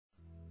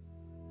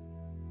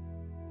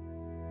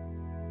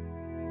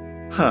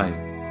Hi,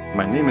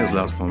 my name is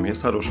László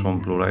Mészáros from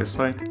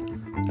Pluralsight,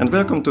 and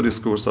welcome to this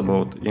course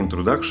about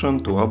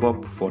Introduction to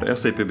ABAP for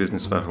SAP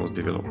Business Warehouse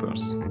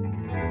Developers.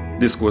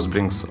 This course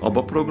brings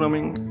ABAP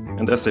programming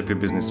and SAP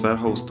Business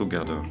Warehouse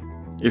together.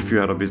 If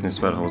you are a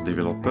business warehouse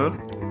developer,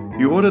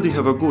 you already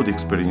have a good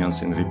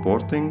experience in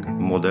reporting,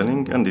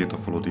 modeling and data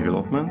flow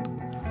development,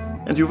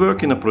 and you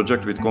work in a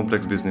project with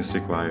complex business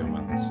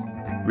requirements.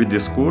 With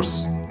this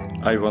course,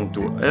 I want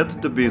to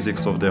add the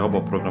basics of the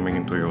ABAP programming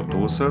into your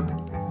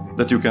toolset,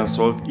 that you can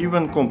solve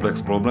even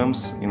complex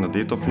problems in a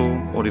data flow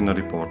or in a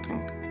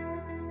reporting.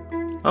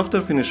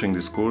 After finishing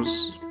this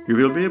course, you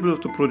will be able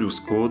to produce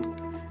code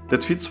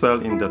that fits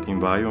well in that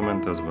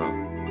environment as well.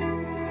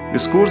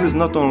 This course is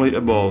not only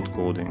about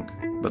coding,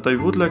 but I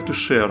would like to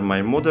share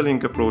my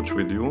modeling approach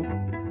with you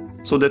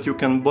so that you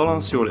can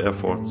balance your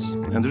efforts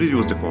and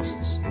reduce the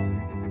costs.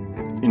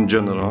 In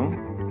general,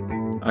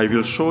 I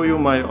will show you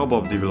my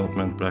ABAP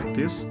development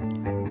practice,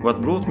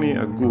 what brought me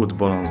a good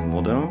balanced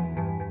model,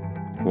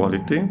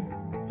 quality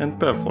and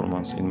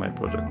performance in my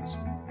projects.